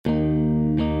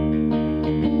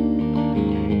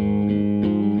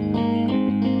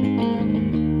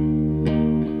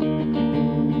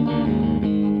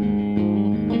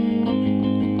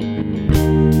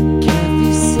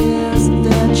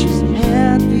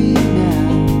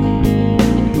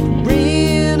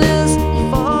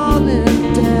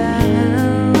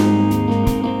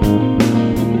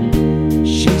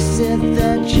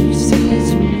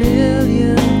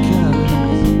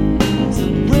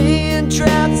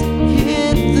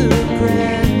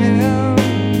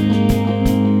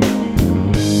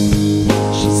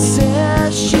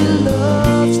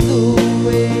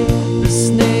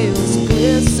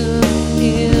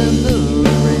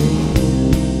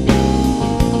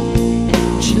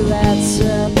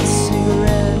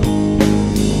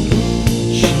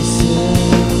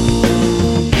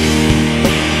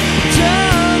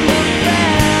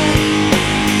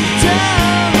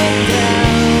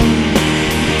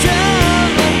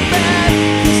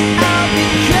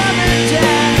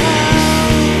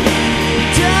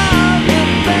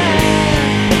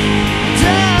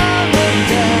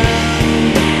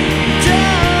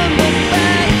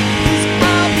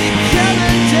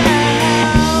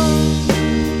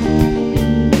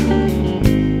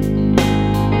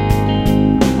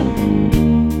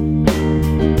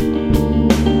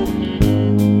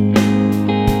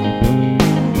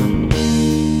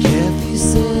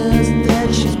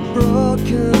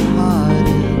broken hearted.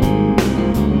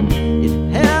 It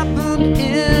happened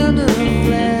in a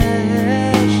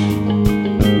flash.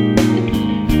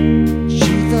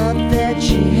 She thought that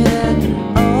she had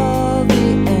all the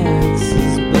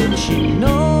answers, but she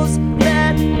knows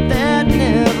that that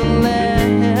never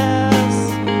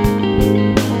lasts.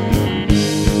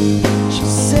 She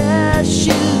says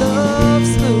she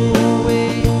loves the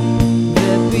way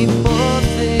that we both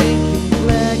think in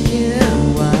black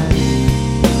and white.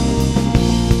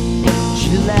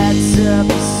 She lights up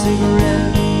a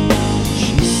cigarette